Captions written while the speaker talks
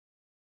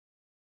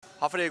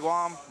Hafide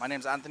Guam, my name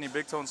is Anthony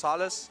Big Tone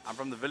Salas. I'm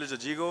from the village of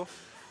Yigo,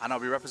 and I'll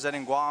be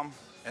representing Guam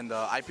in the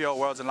IPL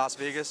World in Las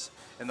Vegas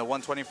in the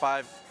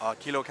 125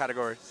 kilo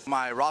category.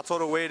 My raw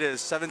total weight is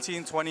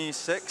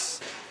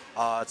 1726.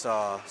 It's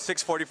a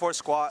 644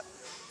 squat,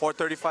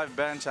 435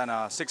 bench, and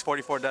a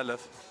 644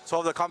 deadlift.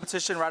 So the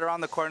competition right around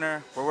the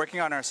corner. We're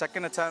working on our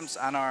second attempts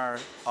and our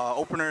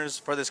openers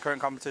for this current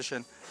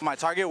competition. My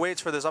target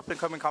weights for this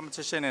up-and-coming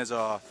competition is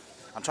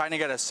I'm trying to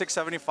get a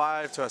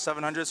 675 to a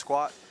 700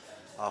 squat,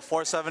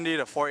 470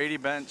 to 480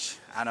 bench,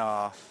 and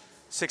a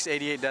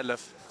 688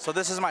 deadlift. So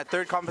this is my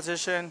third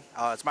competition.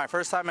 It's my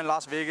first time in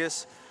Las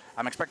Vegas.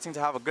 I'm expecting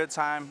to have a good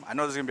time. I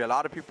know there's gonna be a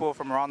lot of people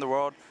from around the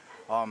world.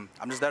 I'm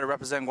just there to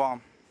represent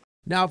Guam.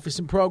 Now for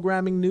some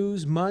programming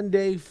news.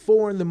 Monday,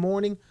 4 in the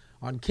morning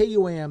on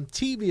KUAM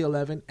TV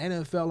 11,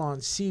 NFL on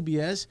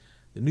CBS,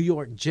 the New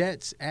York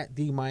Jets at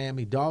the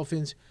Miami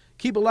Dolphins.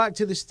 Keep it locked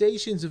to the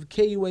stations of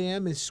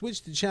KUAM and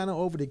switch the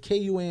channel over to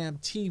KUAM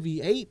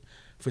TV 8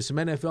 for some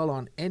NFL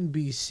on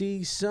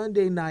NBC.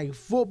 Sunday Night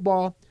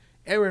Football,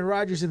 Aaron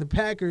Rodgers and the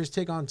Packers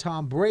take on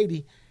Tom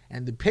Brady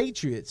and the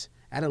Patriots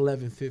at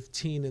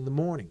 11:15 in the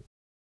morning.